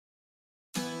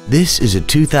This is a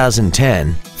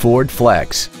 2010 Ford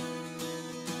Flex.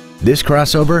 This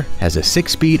crossover has a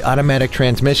 6-speed automatic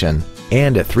transmission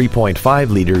and a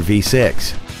 3.5-liter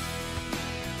V6.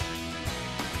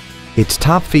 Its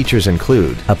top features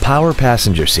include a power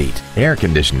passenger seat, air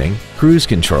conditioning, cruise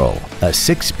control, a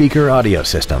 6-speaker audio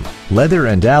system, leather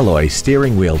and alloy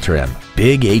steering wheel trim,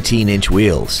 big 18-inch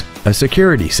wheels, a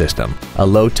security system, a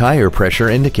low tire pressure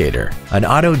indicator, an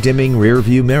auto-dimming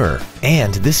rear-view mirror,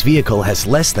 and this vehicle has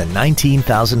less than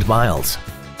 19,000 miles.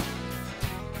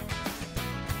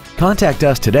 Contact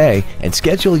us today and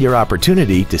schedule your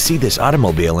opportunity to see this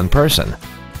automobile in person.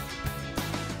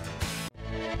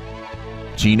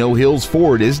 Chino Hills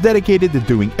Ford is dedicated to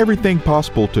doing everything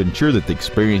possible to ensure that the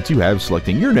experience you have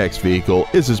selecting your next vehicle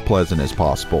is as pleasant as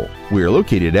possible. We are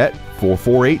located at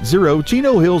 4480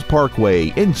 Chino Hills Parkway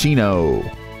in Chino.